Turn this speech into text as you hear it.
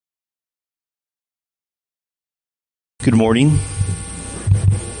Good morning.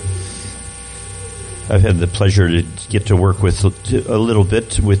 I've had the pleasure to get to work with a little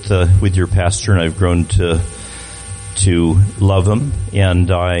bit with your pastor, and I've grown to love him. And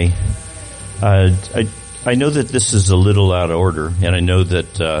I know that this is a little out of order, and I know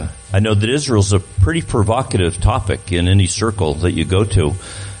that Israel's a pretty provocative topic in any circle that you go to.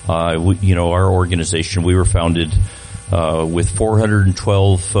 Our organization, we were founded with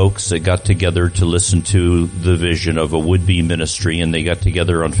 412 folks that got together to listen to the vision of a would-be ministry, and they got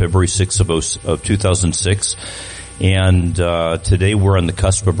together on February 6th of 2006. And today we're on the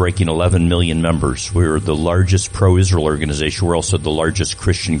cusp of breaking 11 million members. We're the largest pro-Israel organization. We're also the largest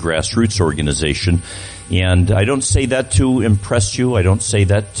Christian grassroots organization. And I don't say that to impress you. I don't say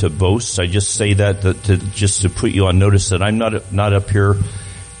that to boast. I just say that to put you on notice that I'm not up here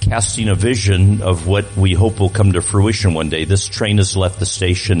casting a vision of what we hope will come to fruition one day. This train has left the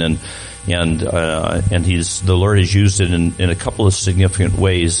station, and the Lord has used it in a couple of significant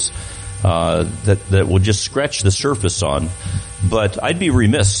ways that will just scratch the surface on. But I'd be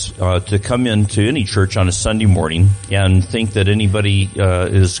remiss to come into any church on a Sunday morning and think that anybody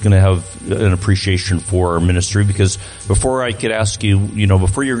is going to have an appreciation for our ministry, because before I could ask you,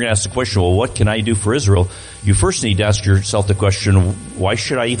 before you're going to ask the question, well, what can I do for Israel? You first need to ask yourself the question, why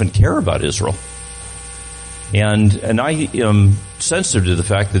should I even care about Israel? And I am sensitive to the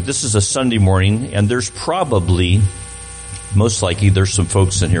fact that this is a Sunday morning, and there's probably, most likely, there's some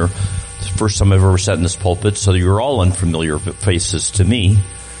folks in here. It's the first time I've ever sat in this pulpit, so you're all unfamiliar faces to me.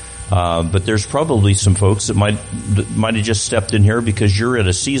 But there's probably some folks that might have just stepped in here because you're at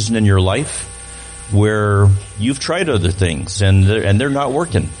a season in your life where you've tried other things and they're not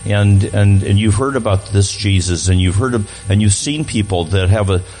working, and you've heard about this Jesus, and you've seen people that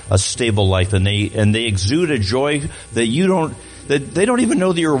have a stable life, and they exude a joy that they don't even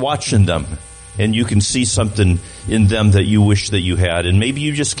know that you're watching them. And you can see something in them that you wish that you had. And maybe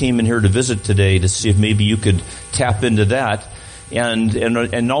you just came in here to visit today to see if maybe you could tap into that.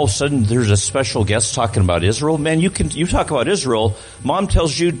 And all of a sudden there's a special guest talking about Israel. Man, you talk about Israel. Mom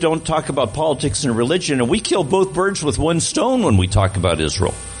tells you don't talk about politics and religion, and we kill both birds with one stone when we talk about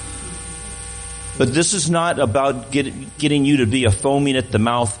Israel. But this is not about getting you to be a foaming at the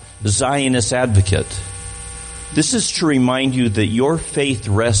mouth Zionist advocate. This is to remind you that your faith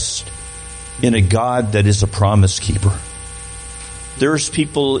rests in a God that is a promise keeper. There's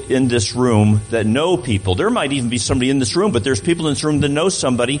people in this room that know people. There might even be somebody in this room, but there's people in this room that know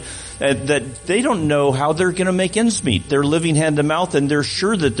somebody that they don't know how they're going to make ends meet. They're living hand to mouth, and they're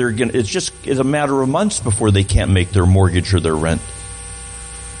sure that it's a matter of months before they can't make their mortgage or their rent.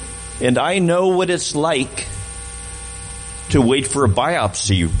 And I know what it's like to wait for a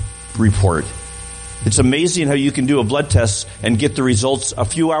biopsy report. It's amazing how you can do a blood test and get the results a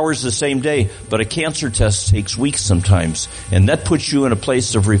few hours the same day, but a cancer test takes weeks sometimes. And that puts you in a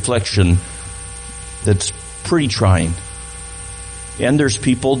place of reflection that's pretty trying. And there's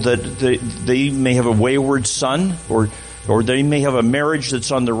people that they may have a wayward son, or they may have a marriage that's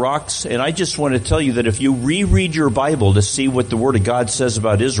on the rocks. And I just want to tell you that if you reread your Bible to see what the Word of God says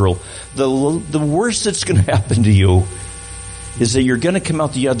about Israel, the worst that's going to happen to you is that you're going to come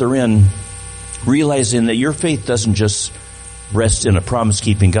out the other end realizing that your faith doesn't just rest in a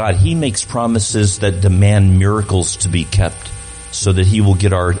promise-keeping God. He makes promises that demand miracles to be kept so that He will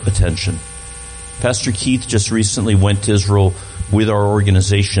get our attention. Pastor Keith just recently went to Israel with our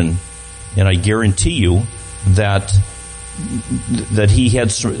organization, and I guarantee you that he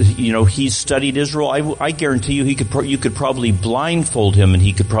had some, he studied Israel. I guarantee you you could probably blindfold him, and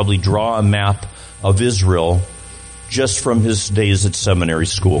he could probably draw a map of Israel just from his days at seminary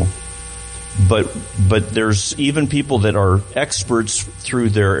school. But there's even people that are experts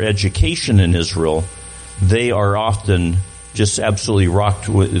through their education in Israel. They are often just absolutely rocked.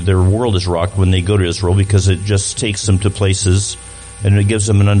 Their world is rocked when they go to Israel, because it just takes them to places and it gives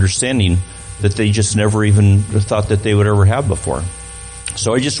them an understanding that they just never even thought that they would ever have before.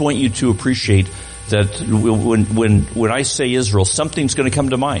 So I just want you to appreciate that when I say Israel, something's going to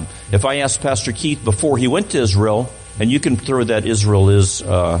come to mind. If I asked Pastor Keith before he went to Israel, and you can throw that Israel is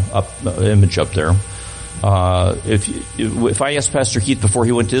image up there. If I asked Pastor Keith before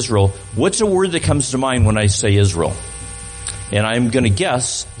he went to Israel, what's a word that comes to mind when I say Israel? And I'm going to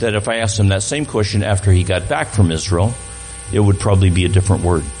guess that if I asked him that same question after he got back from Israel, it would probably be a different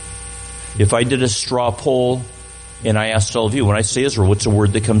word. If I did a straw poll and I asked all of you, when I say Israel, what's a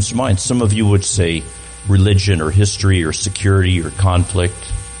word that comes to mind? Some of you would say religion or history or security or conflict.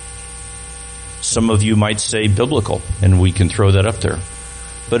 Some of you might say biblical, and we can throw that up there.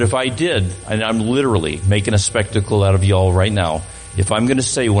 But if I did, and I'm literally making a spectacle out of y'all right now, if I'm going to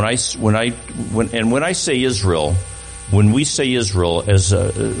say when I say Israel, when we say Israel,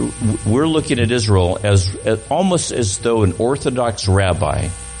 we're looking at Israel as almost as though an Orthodox rabbi,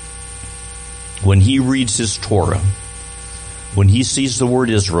 when he reads his Torah, when he sees the word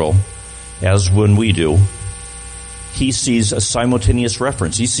Israel, as when we do, he sees a simultaneous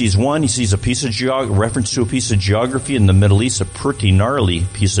reference. He sees a piece of reference to a piece of geography in the Middle East, a pretty gnarly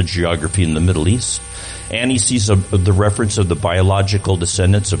piece of geography in the Middle East, and he sees the reference of the biological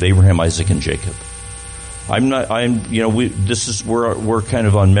descendants of Abraham, Isaac, and Jacob. We're kind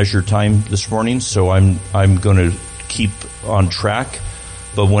of on measured time this morning, so I'm going to keep on track.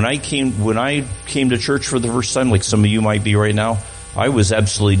 But when I came to church for the first time, like some of you might be right now, I was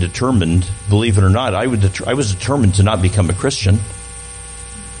absolutely determined, believe it or not, I was determined to not become a Christian.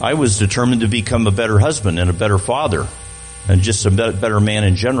 I was determined to become a better husband and a better father and just a better man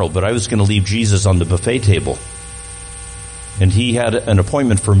in general, but I was going to leave Jesus on the buffet table. And he had an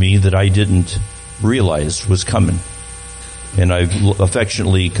appointment for me that I didn't realize was coming. And I've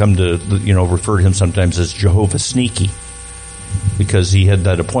affectionately come to, refer to him sometimes as Jehovah Sneaky, because he had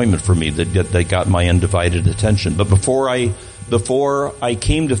that appointment for me that got my undivided attention. But before I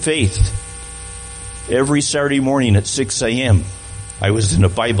came to faith, every Saturday morning at 6 a.m., I was in a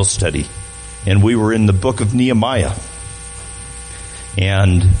Bible study, and we were in the book of Nehemiah,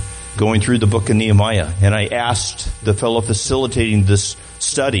 and going through the book of Nehemiah, and I asked the fellow facilitating this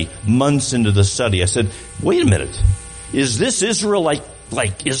study, months into the study, I said, wait a minute, is this Israel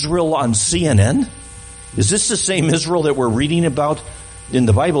like Israel on CNN? Is this the same Israel that we're reading about in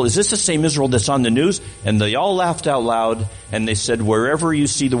the Bible? Is this the same Israel that's on the news? And they all laughed out loud, and they said, wherever you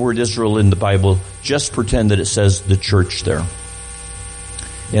see the word Israel in the Bible, just pretend that it says the church there.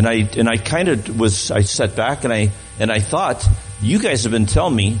 And I sat back and I thought, you guys have been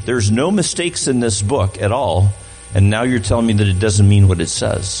telling me there's no mistakes in this book at all, and now you're telling me that it doesn't mean what it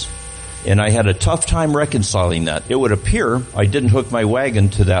says. And I had a tough time reconciling that. It would appear I didn't hook my wagon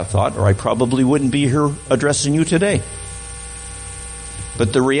to that thought, or I probably wouldn't be here addressing you today.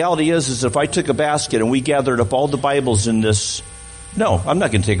 But the reality is if I took a basket and we gathered up all the Bibles in this, no, I'm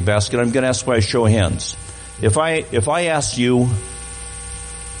not going to take a basket. I'm going to ask by a show of hands. If I asked you,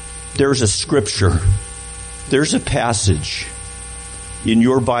 there's a scripture, there's a passage in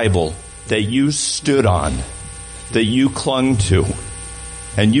your Bible that you stood on, that you clung to,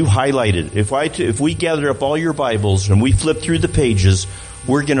 and you highlighted. If we gathered up all your Bibles and we flip through the pages,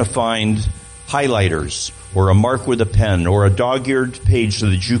 we're going to find highlighters, or a mark with a pen, or a dog-eared page so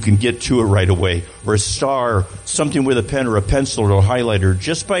that you can get to it right away, or a star, something with a pen or a pencil or a highlighter.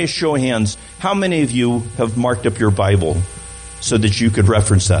 Just by a show of hands, how many of you have marked up your Bible so that you could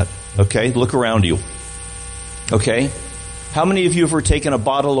reference that? Okay, look around you. Okay? How many of you have ever taken a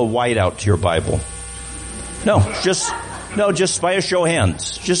bottle of white out to your Bible? No, just by a show of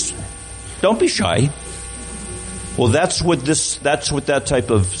hands. Just don't be shy. Well, that's what that type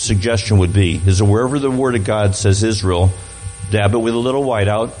of suggestion would be, is that wherever the Word of God says Israel, dab it with a little white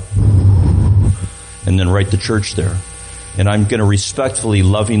out, and then write the church there. And I'm going to respectfully,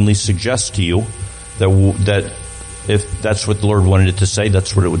 lovingly suggest to you that if that's what the Lord wanted it to say,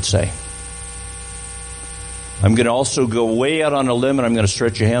 that's what it would say. I'm going to also go way out on a limb, and I'm going to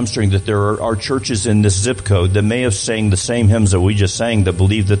stretch a hamstring, that there are churches in this zip code that may have sang the same hymns that we just sang, that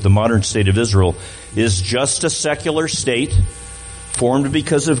believe that the modern state of Israel is just a secular state formed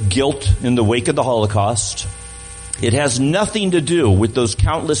because of guilt in the wake of the Holocaust. It has nothing to do with those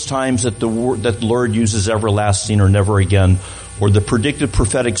countless times that the Lord uses everlasting or never again, or the predicted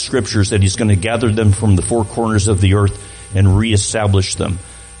prophetic scriptures that He's going to gather them from the four corners of the earth and reestablish them.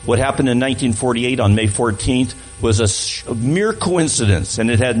 What happened in 1948 on May 14th was a mere coincidence,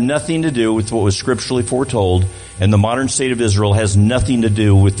 and it had nothing to do with what was scripturally foretold, and the modern state of Israel has nothing to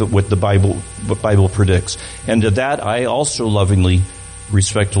do with what the Bible predicts. And to that, I also lovingly,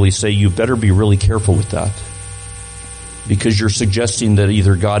 respectfully say, you better be really careful with that, because you're suggesting that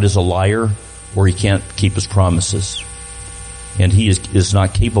either God is a liar or He can't keep His promises. And He is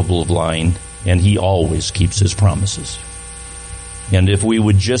not capable of lying, and He always keeps His promises. And if we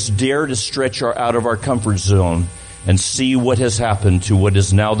would just dare to stretch out of our comfort zone and see what has happened to what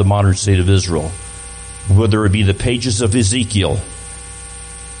is now the modern state of Israel, whether it be the pages of Ezekiel.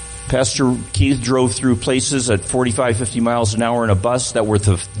 Pastor Keith drove through places at 45, 50 miles an hour in a bus that were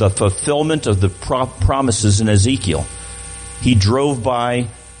the fulfillment of the promises in Ezekiel. He drove by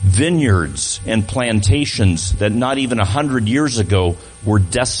vineyards and plantations that not even 100 years ago were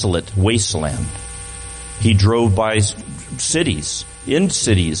desolate wasteland. He drove by cities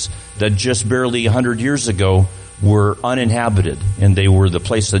that just barely 100 years ago were uninhabited, and they were the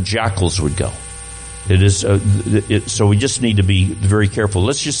place that jackals would go. It is so we just need to be very careful.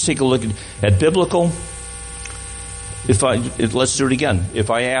 Let's just take a look at biblical. Let's do it again.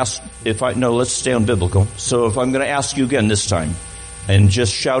 Let's stay on biblical. So if I'm going to ask you again this time, and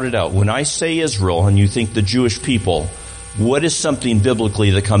just shout it out. When I say Israel and you think the Jewish people, what is something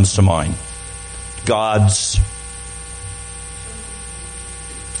biblically that comes to mind? God's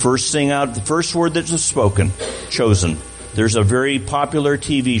the first word that was spoken, chosen. There's a very popular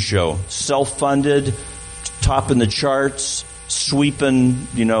TV show, self-funded, topping the charts, sweeping,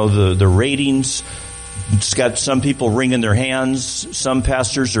 the ratings. It's got some people wringing their hands. Some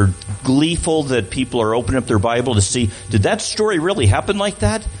pastors are gleeful that people are opening up their Bible to see, did that story really happen like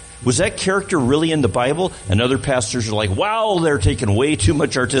that? Was that character really in the Bible? And other pastors are like, wow, they're taking way too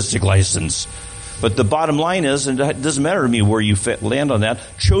much artistic license. But the bottom line is, and it doesn't matter to me where you land on that,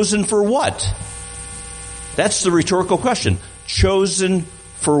 chosen for what? That's the rhetorical question. Chosen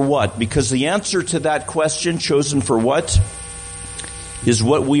for what? Because the answer to that question, chosen for what, is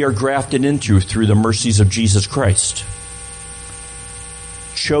what we are grafted into through the mercies of Jesus Christ.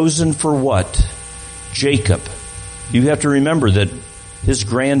 Chosen for what? Jacob. You have to remember that his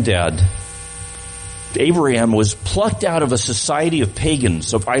granddad, Abraham, was plucked out of a society of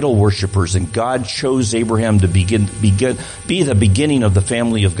pagans, of idol worshipers, and God chose Abraham to be the beginning of the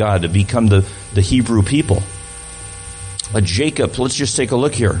family of God, to become the Hebrew people. Jacob, let's just take a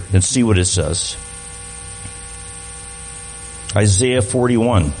look here and see what it says. Isaiah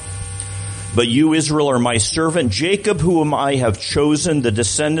 41. But you, Israel, are my servant, Jacob, whom I have chosen, the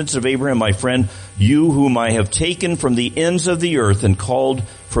descendants of Abraham, my friend, you whom I have taken from the ends of the earth and called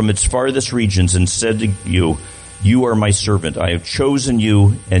from its farthest regions, and said to you, you are my servant. I have chosen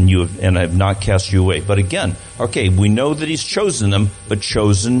you, and I have not cast you away. But again, okay, we know that he's chosen them, but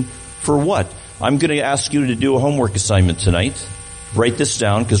chosen for what? I'm going to ask you to do a homework assignment tonight. Write this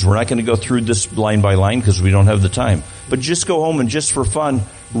down, because we're not going to go through this line by line because we don't have the time. But just go home and just for fun,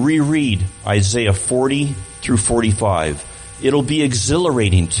 reread Isaiah 40 through 45. It'll be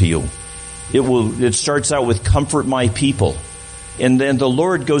exhilarating to you. It starts out with comfort my people. And then the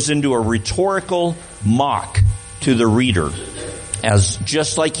Lord goes into a rhetorical mock to the reader, as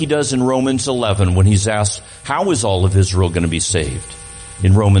just like he does in Romans 11 when he's asked, how is all of Israel going to be saved?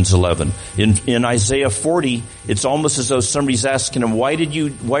 In Romans 11. In Isaiah 40, it's almost as though somebody's asking him, why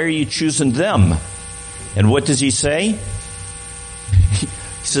are you choosing them? And what does he say? He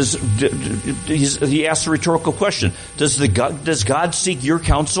says, he asks a rhetorical question. Does God seek your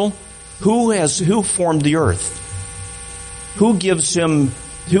counsel? Who formed the earth? Who gives him,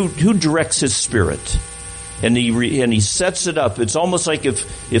 who directs his spirit? And he sets it up. It's almost like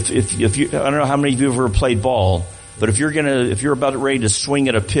if you, I don't know how many of you have ever played ball, but if you're about ready to swing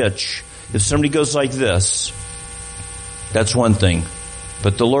at a pitch, if somebody goes like this, that's one thing.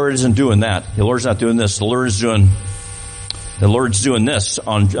 But the Lord isn't doing that. The Lord's not doing this. The Lord's doing this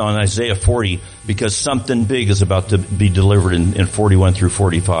on Isaiah 40 because something big is about to be delivered in 41 through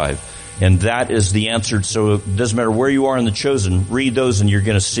 45. And that is the answer. So it doesn't matter where you are in the chosen, read those and you're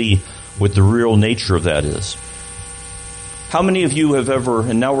going to see what the real nature of that is. How many of you have ever,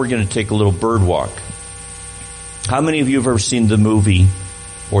 and now we're going to take a little bird walk. How many of you have ever seen the movie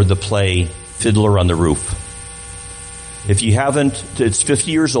or the play Fiddler on the Roof? If you haven't, it's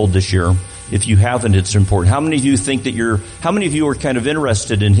 50 years old this year. If you haven't, it's important. How many of you are kind of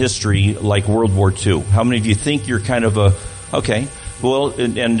interested in history like World War II? How many of you think you're kind of okay. Well,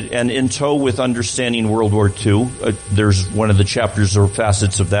 and in tow with understanding World War II, there's one of the chapters or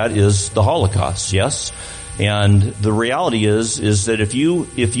facets of that is the Holocaust, yes? And the reality is that if you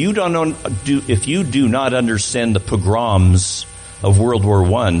do not understand the pogroms of World War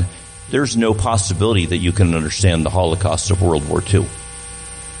I, there's no possibility that you can understand the Holocaust of World War II.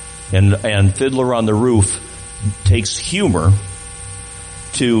 And Fiddler on the Roof takes humor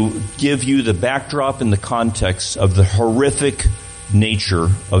to give you the backdrop and the context of the horrific nature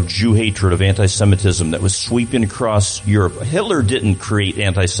of Jew hatred, of anti-Semitism that was sweeping across Europe. Hitler didn't create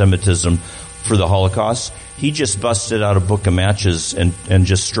anti-Semitism for the Holocaust. He just busted out a book of matches and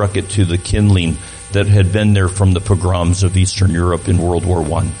just struck it to the kindling that had been there from the pogroms of Eastern Europe in World War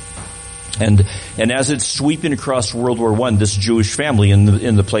I. And as it's sweeping across World War I, this Jewish family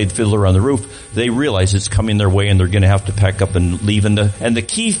in the play Fiddler on the Roof, they realize it's coming their way and they're going to have to pack up and leave. And the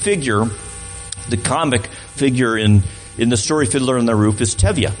key figure, the comic figure in the story Fiddler on the Roof is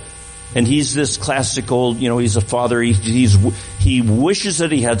Tevye. And he's this classical, he's a father. He wishes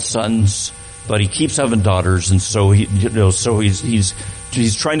that he had sons, but he keeps having daughters, and so he's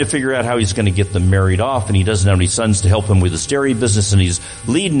trying to figure out how he's going to get them married off, and he doesn't have any sons to help him with his dairy business, and he's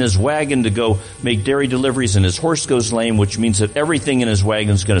leading his wagon to go make dairy deliveries, and his horse goes lame, which means that everything in his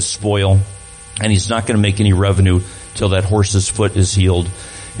wagon is going to spoil, and he's not going to make any revenue till that horse's foot is healed.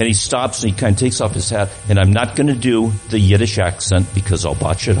 And he stops and he kind of takes off his hat, and I'm not going to do the Yiddish accent because I'll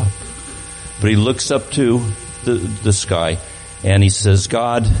botch it up. But he looks up to the sky and he says,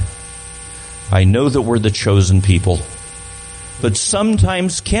 God, I know that we're the chosen people, but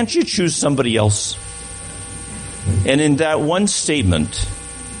sometimes can't you choose somebody else? And in that one statement,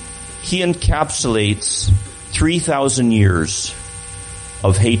 he encapsulates 3,000 years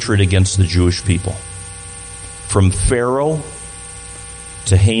of hatred against the Jewish people. From Pharaoh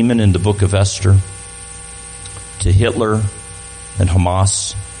to Haman in the book of Esther, to Hitler and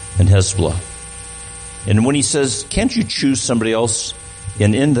Hamas and Hezbollah. And when he says, can't you choose somebody else?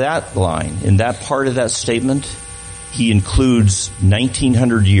 And in that line, in that part of that statement, he includes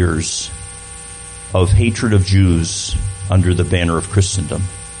 1,900 years of hatred of Jews under the banner of Christendom.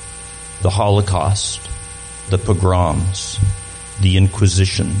 The Holocaust, the pogroms, the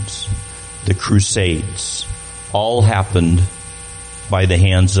Inquisitions, the Crusades, all happened by the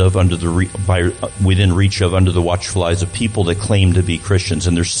hands of, within reach of, under the watchful eyes of people that claim to be Christians.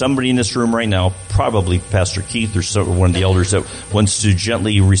 And there's somebody in this room right now, probably Pastor Keith or one of the elders, that wants to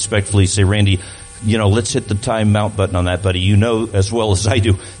gently, respectfully say, Randy, let's hit the time out button on that, buddy. You know as well as I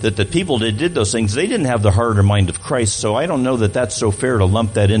do that the people that did those things, they didn't have the heart or mind of Christ. So I don't know that that's so fair to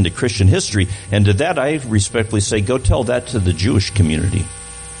lump that into Christian history. And to that, I respectfully say, go tell that to the Jewish community.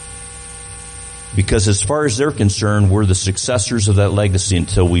 Because as far as they're concerned, we're the successors of that legacy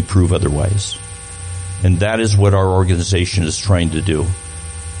until we prove otherwise. And that is what our organization is trying to do.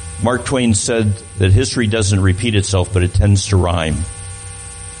 Mark Twain said that history doesn't repeat itself, but it tends to rhyme.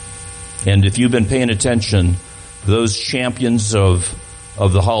 And if you've been paying attention, those champions of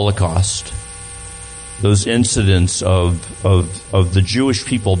the Holocaust, those incidents of the Jewish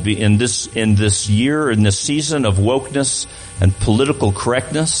people in this year, in this season of wokeness and political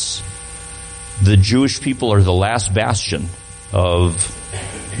correctness, the Jewish people are the last bastion of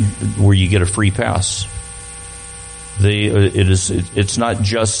where you get a free pass. It's not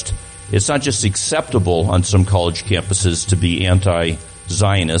just acceptable on some college campuses to be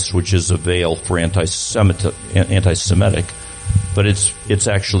anti-Zionist, which is a veil for anti-Semitic, but it's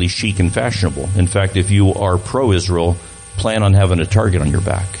actually chic and fashionable. In fact, if you are pro-Israel, plan on having a target on your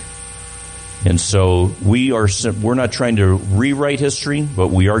back. And so we're not trying to rewrite history, but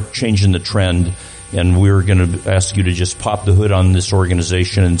we are changing the trend, and we're going to ask you to just pop the hood on this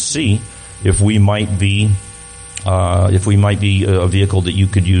organization and see if we might be a vehicle that you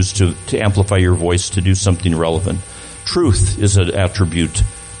could use to amplify your voice, to do something relevant. Truth is an attribute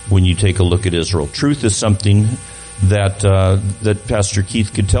when you take a look at Israel. Truth is something that Pastor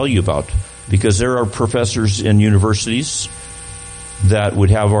Keith could tell you about, because there are professors in universities that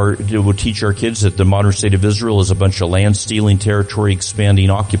would teach our kids that the modern state of Israel is a bunch of land-stealing,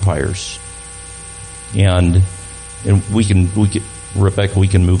 territory-expanding occupiers. And Rebecca, we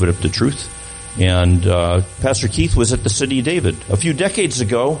can move it up to truth. And Pastor Keith was at the City of David. A few decades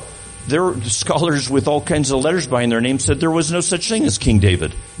ago, there were scholars with all kinds of letters behind their names said there was no such thing as King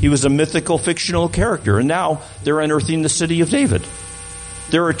David. He was a mythical, fictional character. And now they're unearthing the City of David.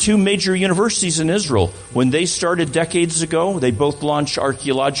 There are two major universities in Israel. When they started decades ago, they both launched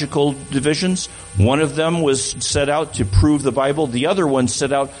archaeological divisions. One of them was set out to prove the Bible. The other one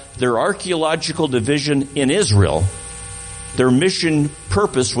set out their archaeological division in Israel. Their mission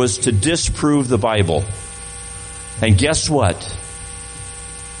purpose was to disprove the Bible. And guess what?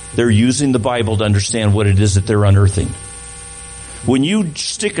 They're using the Bible to understand what it is that they're unearthing. When you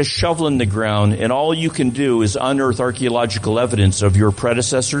stick a shovel in the ground and all you can do is unearth archaeological evidence of your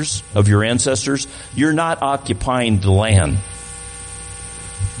predecessors, of your ancestors, you're not occupying the land.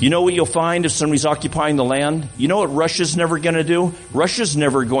 You know what you'll find if somebody's occupying the land? You know what Russia's never going to do? Russia's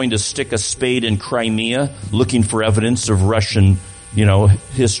never going to stick a spade in Crimea looking for evidence of Russian,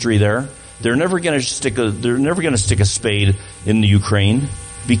 history there. They're never going to stick a spade in the Ukraine,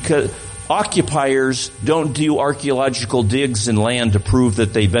 because occupiers don't do archaeological digs in land to prove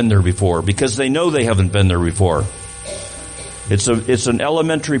that they've been there before, because they know they haven't been there before. It's an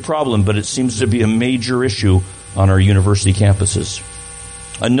elementary problem, but it seems to be a major issue on our university campuses.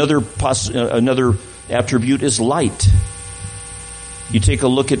 Another attribute is light. You take a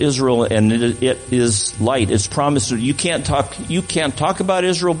look at Israel, and it is light. It's promised. You can't talk about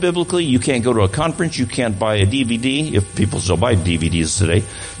Israel biblically. You can't go to a conference. You can't buy a DVD, if people still buy DVDs today.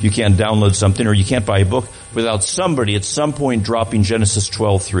 You can't download something, or you can't buy a book without somebody at some point dropping Genesis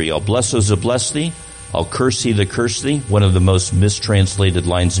 12:3. I'll bless those that bless thee. I'll curse he that curse thee. One of the most mistranslated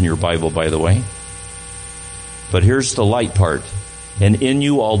lines in your Bible, by the way. But here's the light part. And in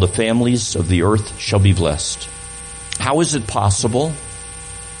you all the families of the earth shall be blessed. How is it possible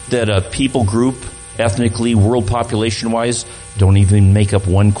that a people group, ethnically, world population-wise, don't even make up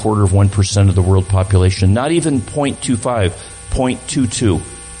 0.25% of the world population. Not even 0.25, 0.22.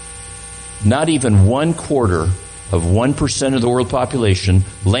 Not even 1/4 of the world population.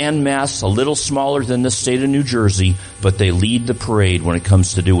 Land mass a little smaller than the state of New Jersey, but they lead the parade when it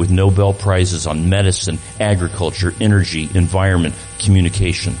comes to do with Nobel Prizes on medicine, agriculture, energy, environment,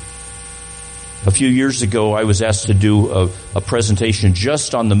 communication. A few years ago, I was asked to do a presentation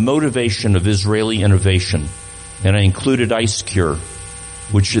just on the motivation of Israeli innovation. And I included Ice Cure,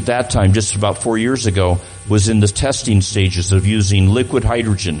 which at that time, just about 4 years ago, was in the testing stages of using liquid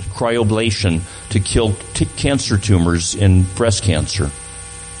hydrogen, cryoablation, to kill cancer tumors in breast cancer.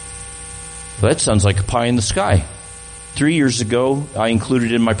 Well, that sounds like a pie in the sky. 3 years ago, I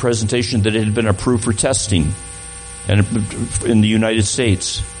included in my presentation that it had been approved for testing in the United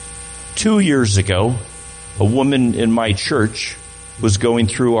States. 2 years ago, a woman in my church was going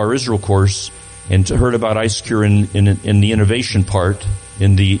through our Israel course and heard about Ice Cure in the innovation part,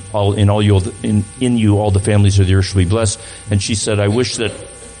 in you all the families of the earth shall be blessed. And she said, I wish that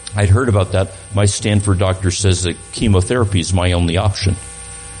I'd heard about that. My Stanford doctor says that chemotherapy is my only option.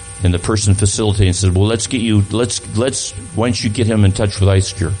 And the person facilitating said, well, why don't you get him in touch with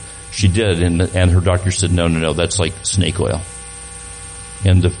Ice Cure? She did, and her doctor said, no, that's like snake oil.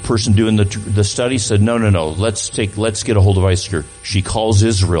 And the person doing the study said, no, let's get a hold of Ice Cure. She calls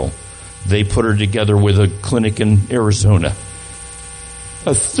Israel. They put her together with a clinic in Arizona.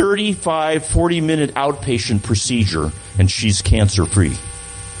 A 40-minute outpatient procedure, and she's cancer-free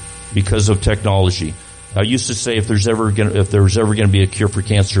because of technology. I used to say if there's ever going to be a cure for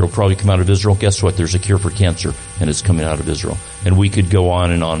cancer, it'll probably come out of Israel. Guess what? There's a cure for cancer, and it's coming out of Israel. And we could go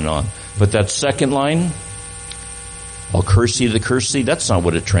on and on and on. But that second line, I'll curse thee, that's not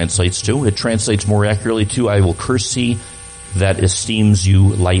what it translates to. It translates more accurately to, I will curse thee that esteems you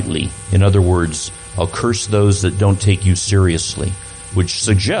lightly. In other words, I'll curse those that don't take you seriously, which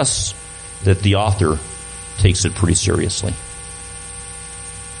suggests that the author takes it pretty seriously.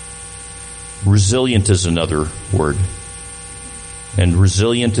 Resilient is another word. And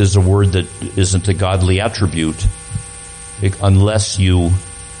resilient is a word that isn't a godly attribute unless you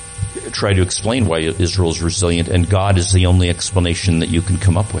try to explain why Israel is resilient, and God is the only explanation that you can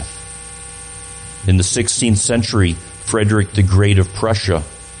come up with. In the 16th century, Frederick the Great of Prussia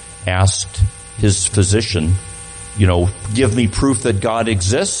asked his physician, give me proof that God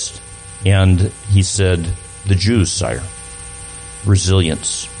exists. And he said, the Jews, sire.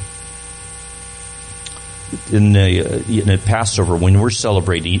 Resilience. In Passover, when we're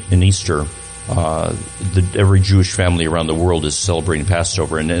celebrating in Easter, every Jewish family around the world is celebrating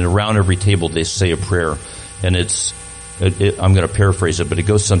Passover, and around every table they say a prayer, and I'm going to paraphrase it, but it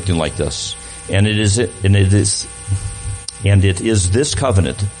goes something like this: and it is this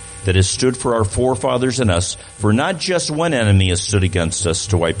covenant that has stood for our forefathers and us, for not just one enemy has stood against us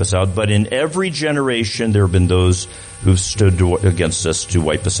to wipe us out, but in every generation there have been those who've stood against us to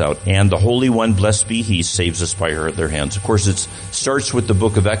wipe us out. And the Holy One, blessed be He, saves us by their hands. Of course, it starts with the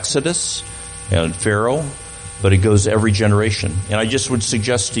book of Exodus and Pharaoh, but it goes every generation. And I just would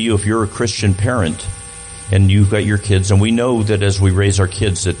suggest to you, if you're a Christian parent and you've got your kids, and we know that as we raise our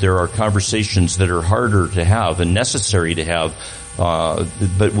kids that there are conversations that are harder to have and necessary to have,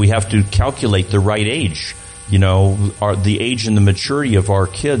 but we have to calculate the right age, the age and the maturity of our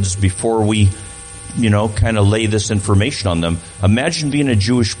kids before we, kind of lay this information on them. Imagine being a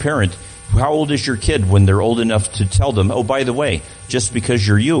Jewish parent. How old is your kid when they're old enough to tell them, oh, by the way, just because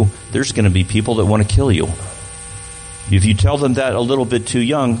you're you, there's going to be people that want to kill you. If you tell them that a little bit too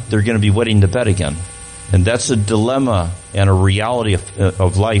young, they're going to be wetting the bed again. And that's a dilemma and a reality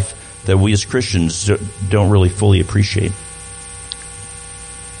of life that we as Christians don't really fully appreciate.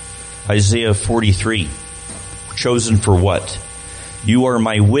 Isaiah 43, chosen for what? You are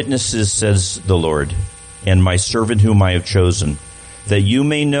my witnesses, says the Lord, and my servant whom I have chosen, that you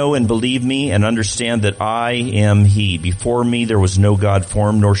may know and believe me and understand that I am He. Before me there was no God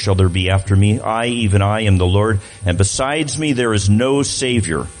formed, nor shall there be after me. Even I, am the Lord, and besides me there is no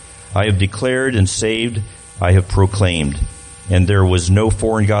Savior. I have declared and saved, I have proclaimed, and there was no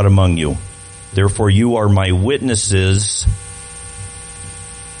foreign God among you. Therefore you are my witnesses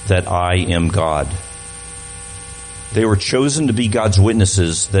that I am God. They were chosen to be God's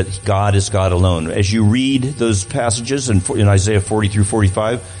witnesses that God is God alone. As you read those passages in Isaiah 40 through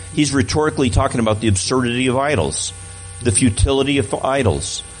 45, he's rhetorically talking about the absurdity of idols, the futility of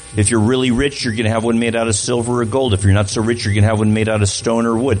idols. If you're really rich, you're going to have one made out of silver or gold. If you're not so rich, you're going to have one made out of stone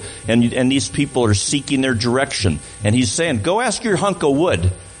or wood. And these people are seeking their direction. And he's saying, go ask your hunk of wood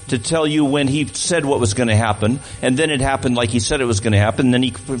to tell you when he said what was going to happen, and then it happened like he said it was going to happen, and then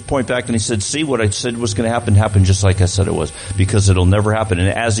he could point back and he said, see, what I said was going to happen happened just like I said it was, because it'll never happen. And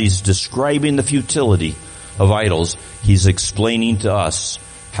as he's describing the futility of idols, he's explaining to us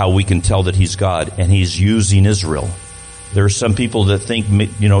how we can tell that he's God, and he's using Israel. There are some people that think,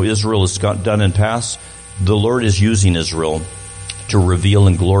 Israel is done and past. The Lord is using Israel to reveal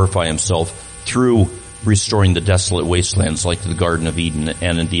and glorify himself through restoring the desolate wastelands like the Garden of Eden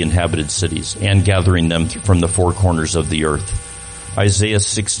and in the inhabited cities, and gathering them from the four corners of the earth. Isaiah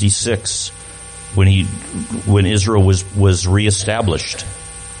 66, when Israel was reestablished,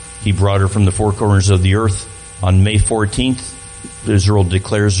 he brought her from the four corners of the earth. On May 14th, Israel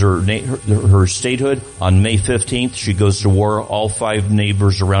declares her statehood. On May 15th, she goes to war. All 5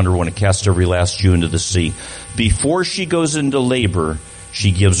 neighbors around her want to cast every last Jew into the sea. Before she goes into labor,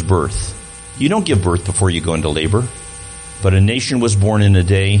 she gives birth. You don't give birth before you go into labor. But a nation was born in a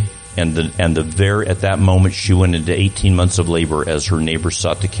day, and at that moment she went into 18 months of labor as her neighbors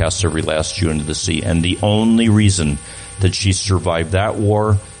sought to cast every last Jew into the sea. And the only reason that she survived that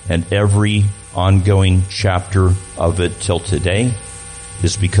war and every ongoing chapter of it till today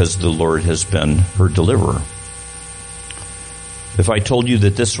is because the Lord has been her deliverer. If I told you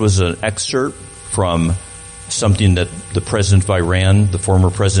that this was an excerpt from something that the president of Iran, the former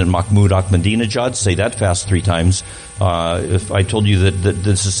president Mahmoud Ahmadinejad, say that fast 3 times. If I told you that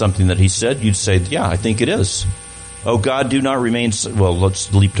this is something that he said, you'd say, yeah, I think it is. Oh God, do not remain, well,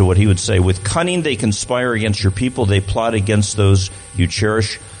 let's leap to what he would say. With cunning they conspire against your people. They plot against those you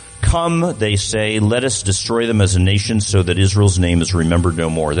cherish. Come, they say, let us destroy them as a nation so that Israel's name is remembered no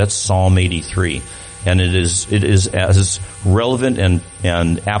more. That's Psalm 83. And it is as relevant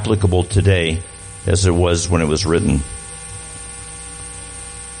and applicable today as it was when it was written.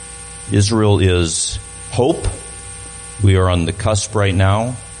 Israel is hope. We are on the cusp right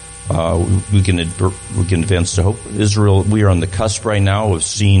now. We can advance to hope. Israel, we are on the cusp right now of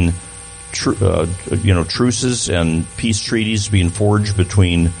seeing truces and peace treaties being forged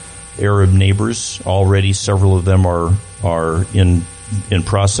between Arab neighbors. Already several of them are in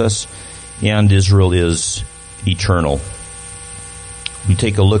process, and Israel is eternal. We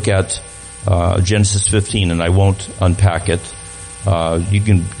take a look at Genesis 15, and I won't unpack it. You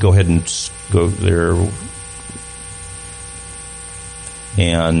can go ahead and go there.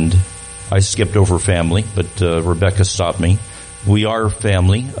 And I skipped over family, but Rebecca stopped me. We are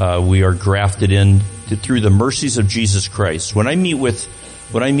family. We are grafted in through the mercies of Jesus Christ. When I meet with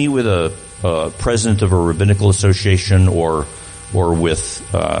a president of a rabbinical association or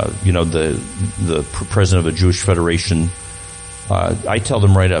with the president of a Jewish federation, I tell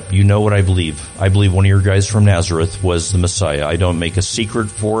them right up, you know what I believe. I believe one of your guys from Nazareth was the Messiah. I don't make a secret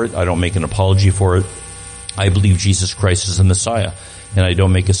for it. I don't make an apology for it. I believe Jesus Christ is the Messiah. And I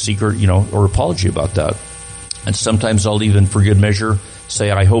don't make a secret, or apology about that. And sometimes I'll even, for good measure,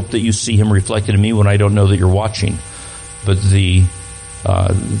 say, I hope that you see him reflected in me when I don't know that you're watching. But the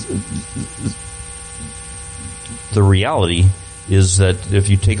reality is that if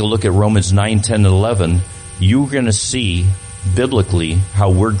you take a look at Romans 9, 10, and 11, you're going to see biblically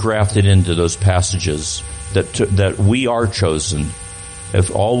how we're grafted into those passages that we are chosen.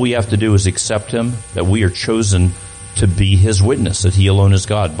 If all we have to do is accept him, that we are chosen to be his witness, that he alone is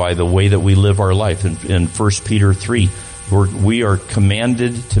God, by the way that we live our life. In 1 Peter 3, we are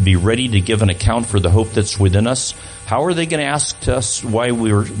commanded to be ready to give an account for the hope that's within us. How are they going to ask us why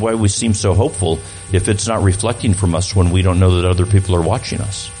we seem so hopeful if it's not reflecting from us when we don't know that other people are watching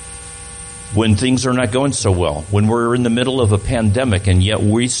us? When things are not going so well, when we're in the middle of a pandemic and yet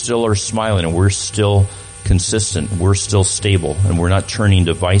we still are smiling and we're still consistent, we're still stable, and we're not turning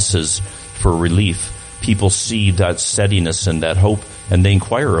to vices for relief. People see that steadiness and that hope, and they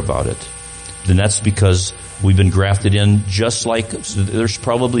inquire about it. Then that's because we've been grafted in, just like there's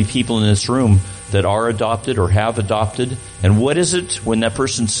probably people in this room that are adopted or have adopted. And what is it when that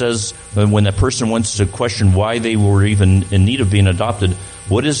person wants to question why they were even in need of being adopted?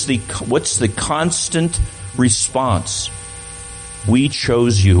 What's the constant response? We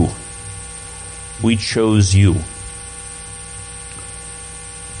chose you. We chose you.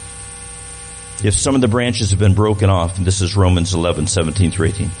 If some of the branches have been broken off, and this is Romans 11, 17 through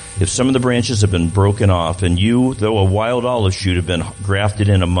 18. If some of the branches have been broken off, and you, though a wild olive shoot, have been grafted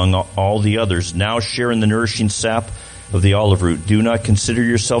in among all the others, now share in the nourishing sap of the olive root. Do not consider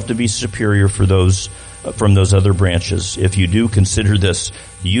yourself to be superior from those other branches. If you do, consider this.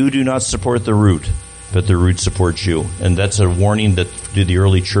 You do not support the root, but the root supports you. And that's a warning to the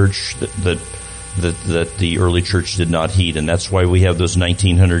early church that the early church did not heed, and that's why we have those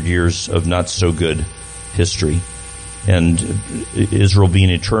 1900 years of not so good history. and Israel being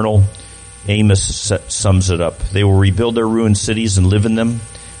eternal. Amos sums it up. They will rebuild their ruined cities and live in them.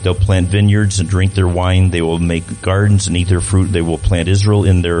 They'll plant vineyards and drink their wine. They will make gardens and eat their fruit. I will plant Israel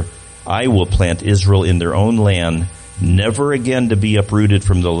in their own land, never again to be uprooted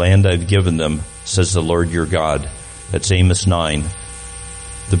from the land I've given them, says the Lord your God. That's Amos 9.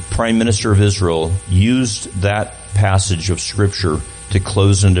 The Prime Minister of Israel used that passage of Scripture to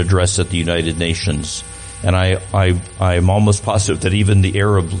close an address at the United Nations. And I'm almost positive that even the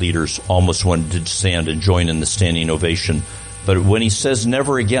Arab leaders almost wanted to stand and join in the standing ovation. But when he says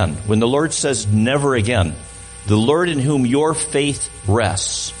never again, when the Lord says never again, the Lord in whom your faith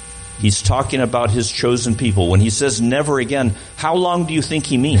rests, he's talking about his chosen people. When he says never again, how long do you think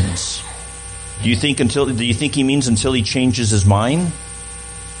he means? Do you think he means until he changes his mind?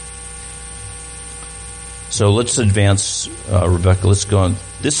 So let's advance, Rebecca. Let's go on.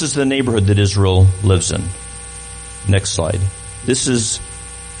 This is the neighborhood that Israel lives in. Next slide. This is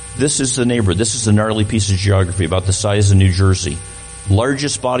the neighborhood. This is the gnarly piece of geography, about the size of New Jersey.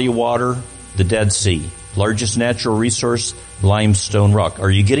 Largest body of water, the Dead Sea. Largest natural resource, limestone rock.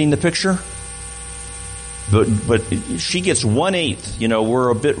 Are you getting the picture? But she gets 1/8. We're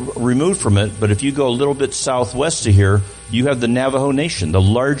a bit removed from it, but if you go a little bit southwest of here, you have the Navajo Nation, the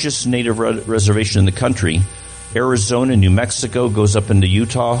largest native reservation in the country. Arizona, New Mexico, goes up into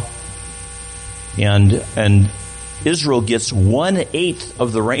Utah. And Israel gets 1/8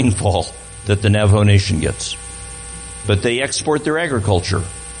 of the rainfall that the Navajo Nation gets. But they export their agriculture.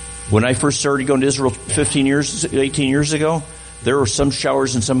 When I first started going to Israel 18 years ago, there were some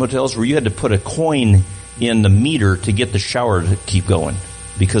showers in some hotels where you had to put a coin in the meter to get the shower to keep going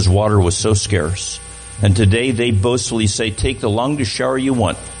because water was so scarce. And today they boastfully say, take the longest shower you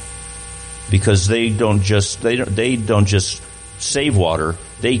want, because they don't just save water,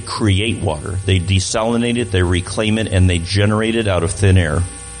 they create water. They desalinate it, they reclaim it, and they generate it out of thin air.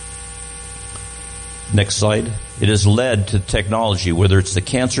 Next slide. It has led to technology, whether it's the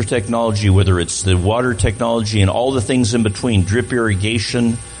cancer technology, whether it's the water technology, and all the things in between, drip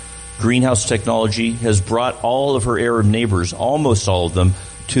irrigation, greenhouse technology, has brought all of her Arab neighbors, almost all of them,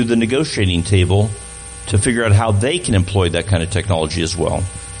 to the negotiating table to figure out how they can employ that kind of technology as well.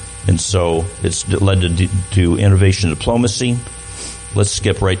 And so it's led to innovation and diplomacy. Let's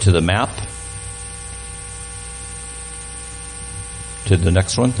skip right to the map. To the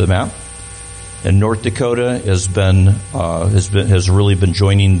next one, the map. And North Dakota has really been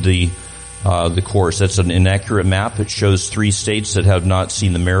joining the course. That's an inaccurate map. It shows 3 states that have not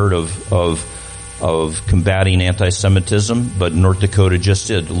seen the merit of combating anti-Semitism, but North Dakota just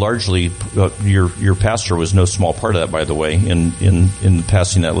did. Largely, your pastor was no small part of that, by the way, in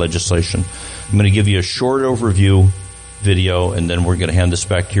passing that legislation. I'm going to give you a short overview video, and then we're going to hand this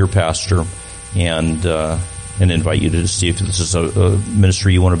back to your pastor and invite you to see if this is a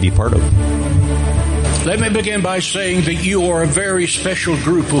ministry you want to be part of. Let me begin by saying that you are a very special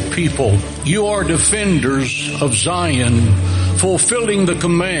group of people. You are defenders of Zion, fulfilling the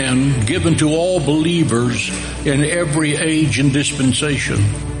command given to all believers in every age and dispensation.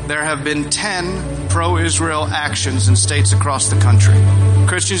 There have been 10 pro-Israel actions in states across the country.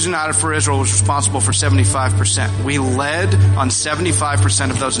 Christians United for Israel was responsible for 75%. We led on 75%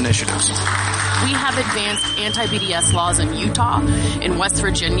 of those initiatives. We have advanced anti-BDS laws in Utah, in West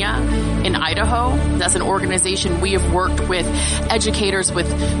Virginia, in Idaho. As an organization, we have worked with educators, with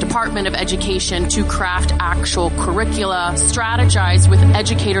Department of Education to craft actual curricula, strategize with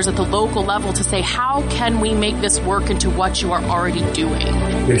educators at the local level to say, how can we make this work into what you are already doing?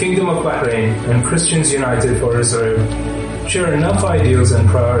 The Kingdom of Bahrain and Christians United for Israel share enough ideals and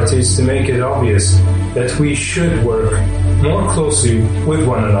priorities to make it obvious that we should work more closely with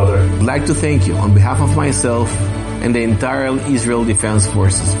one another. I'd like to thank you on behalf of myself and the entire Israel Defense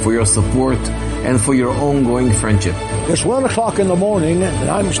Forces for your support and for your ongoing friendship. It's 1 o'clock in the morning and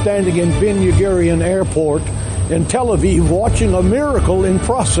I'm standing in Ben Gurion Airport in Tel Aviv watching a miracle in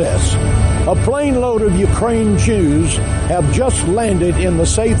process. A plane load of Ukraine Jews have just landed in the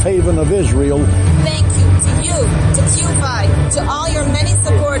safe haven of Israel. Thank you, to QFI, to all your many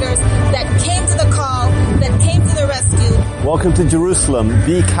supporters that came to the call, that came to the rescue. Welcome to Jerusalem,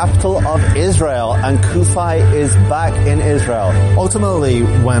 the capital of Israel, and QFI is back in Israel. Ultimately,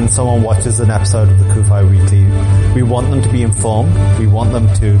 when someone watches an episode of the QFI Weekly, we want them to be informed, we want them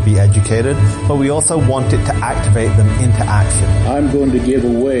to be educated, but we also want it to activate them into action. I'm going to give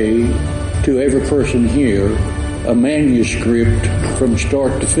away to every person here a manuscript from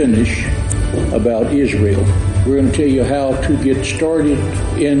start to finish about Israel. We're going to tell you how to get started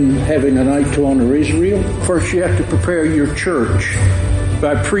in having a night to honor Israel. First, you have to prepare your church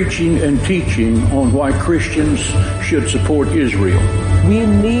by preaching and teaching on why Christians should support Israel. We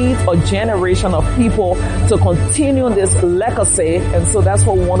need a generation of people to continue this legacy, and so that's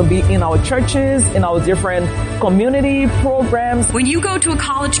what we want to be in our churches, in our different community programs. When you go to a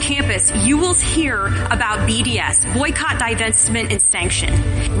college campus, you will hear about BDS, Boycott, Divestment, and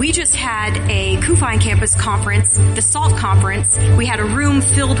Sanction. We just had a Kufine campus conference, the SALT conference. We had a room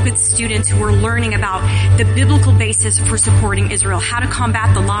filled with students who were learning about the biblical basis for supporting Israel, how to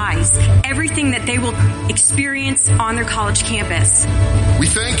combat the lies, everything that they will experience on their college campus. We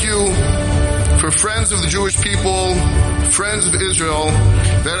thank you for friends of the Jewish people, friends of Israel,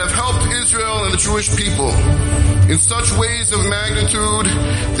 that have helped Israel and the Jewish people in such ways of magnitude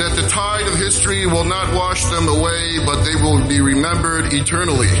that the tide of history will not wash them away, but they will be remembered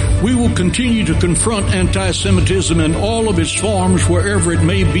eternally. We will continue to confront anti-Semitism in all of its forms wherever it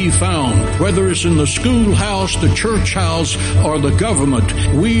may be found, whether it's in the schoolhouse, the church house, or the government.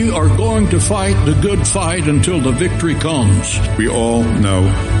 We are going to fight the good fight until the victory comes. We all know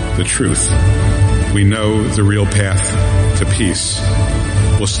the truth. We know the real path to peace.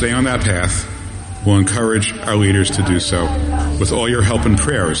 We'll stay on that path. We'll encourage our leaders to do so. With all your help and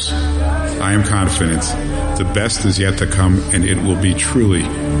prayers, I am confident the best is yet to come, and it will be truly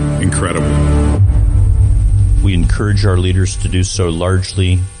incredible. We encourage our leaders to do so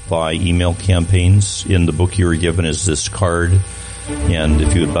largely by email campaigns. In the book you were given is this card, and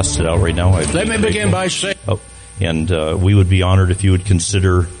if you would bust it out right now. Let me begin by saying... we would be honored if you would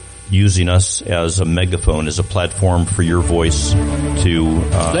consider using us as a megaphone, as a platform for your voice to...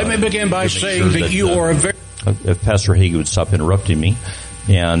 Let me begin by saying that you are a very... If Pastor Hagee would stop interrupting me,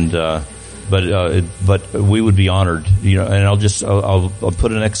 and but we would be honored, and I'll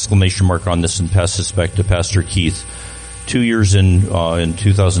put an exclamation mark on this and pass this back to Pastor Keith. 2 years in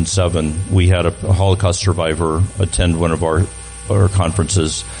 2007, we had a Holocaust survivor attend one of our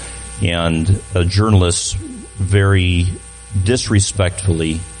conferences, and a journalist very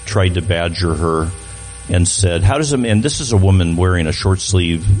disrespectfully tried to badger her and said, how does and this is a woman wearing a short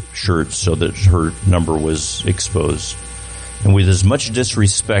sleeve shirt so that her number was exposed. And with as much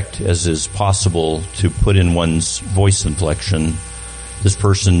disrespect as is possible to put in one's voice inflection, this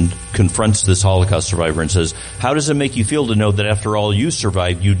person confronts this Holocaust survivor and says, how does it make you feel to know that after all you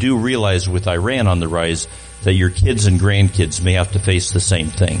survived, you do realize with Iran on the rise that your kids and grandkids may have to face the same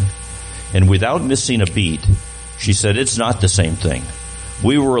thing? And without missing a beat, she said, it's not the same thing.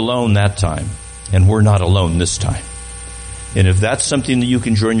 We were alone that time, and we're not alone this time. And if that's something that you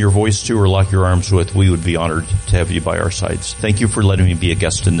can join your voice to or lock your arms with, we would be honored to have you by our sides. Thank you for letting me be a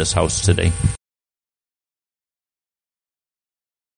guest in this house today.